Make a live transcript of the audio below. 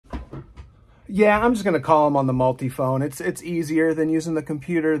Yeah, I'm just going to call him on the multi-phone. It's easier than using the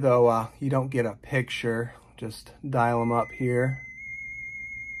computer, though you don't get a picture. Just dial him up here.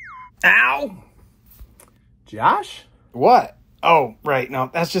 Ow! Josh? What? Oh, right.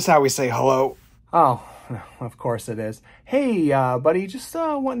 No, that's just how we say hello. Oh, of course it is. Hey, buddy, just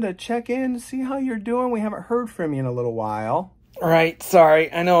wanting to check in, see how you're doing. We haven't heard from you in a little while. Right,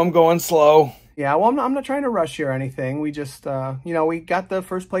 sorry. I know I'm going slow. Yeah, well, I'm not trying to rush you or anything. We just, we got the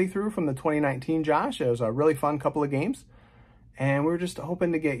first playthrough from the 2019 Josh. It was a really fun couple of games. And we were just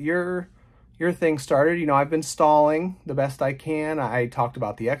hoping to get your thing started. You know, I've been stalling the best I can. I talked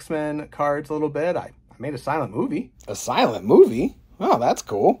about the X-Men cards a little bit. I made a silent movie. A silent movie? Oh, that's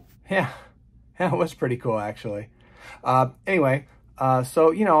cool. Yeah, it was pretty cool, actually. Anyway,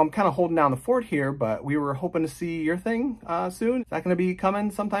 so, I'm kind of holding down the fort here, but we were hoping to see your thing soon. Is that going to be coming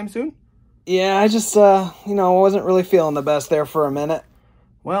sometime soon? Yeah, I just, wasn't really feeling the best there for a minute.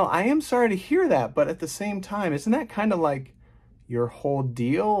 Well, I am sorry to hear that, but at the same time, isn't that kind of like your whole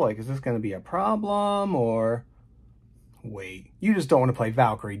deal? Like, is this going to be a problem, or... Wait, you just don't want to play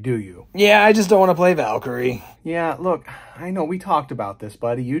Valkyrie, do you? Yeah, I just don't want to play Valkyrie. Yeah, look, I know we talked about this,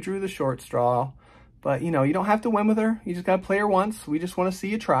 buddy. You drew the short straw, but, you don't have to win with her. You just got to play her once. We just want to see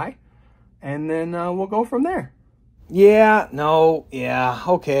you try, and then we'll go from there. Yeah,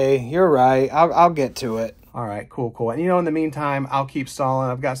 okay, you're right. I'll get to it. All right, cool. And in the meantime, I'll keep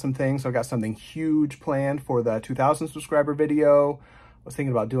stalling. I've got some things. So I've got something huge planned for the 2,000 subscriber video. I was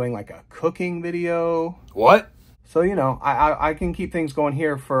thinking about doing like a cooking video. What? So, I can keep things going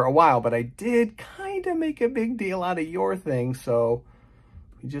here for a while, but I did kind of make a big deal out of your thing. So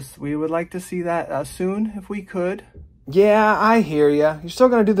we would like to see that soon if we could. Yeah, I hear ya. You're still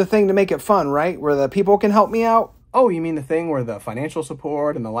going to do the thing to make it fun, right? Where the people can help me out? Oh, you mean the thing where the financial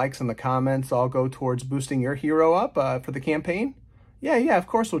support and the likes and the comments all go towards boosting your hero up for the campaign? Yeah, of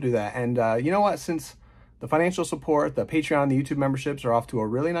course we'll do that. And you know what? Since the financial support, the Patreon, the YouTube memberships are off to a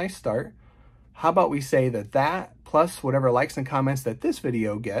really nice start, how about we say that plus whatever likes and comments that this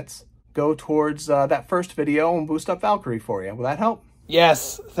video gets go towards that first video and boost up Valkyrie for you. Will that help?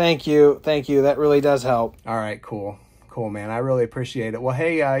 Yes, thank you. That really does help. All right, cool. Cool, man. I really appreciate it. Well,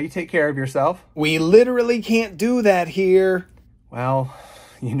 hey, you take care of yourself. We literally can't do that here. Well,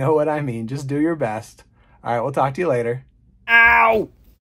 you know what I mean. Just do your best. All right, we'll talk to you later. Ow!